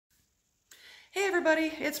Hey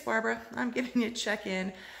everybody, it's Barbara. I'm giving you a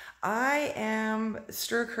check-in. I am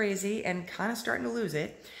stir crazy and kind of starting to lose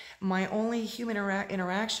it. My only human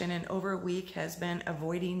interaction in over a week has been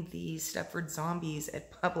avoiding the Stepford zombies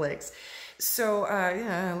at Publix. So,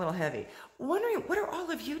 yeah, a little heavy. Wondering, what are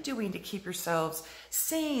all of you doing to keep yourselves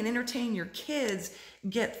sane, entertain your kids,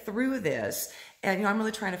 get through this? And I'm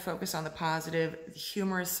really trying to focus on the positive, the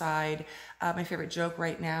humorous side. My favorite joke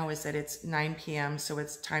right now is that it's 9 p.m., so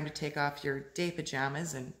it's time to take off your day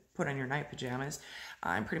pajamas and put on your night pajamas.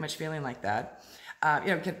 I'm pretty much feeling like that.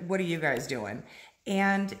 What are you guys doing?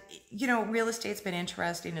 And, real estate's been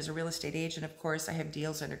interesting. As a real estate agent, of course, I have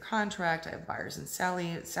deals under contract. I have buyers and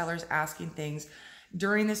sellers asking things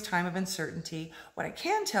during this time of uncertainty. What I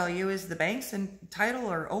can tell you is the banks and title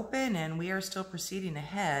are open and we are still proceeding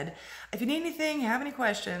ahead. If you need anything, have any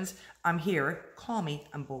questions, I'm here. Call me.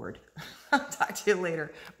 I'm bored. I'll talk to you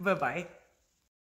later. Bye-bye.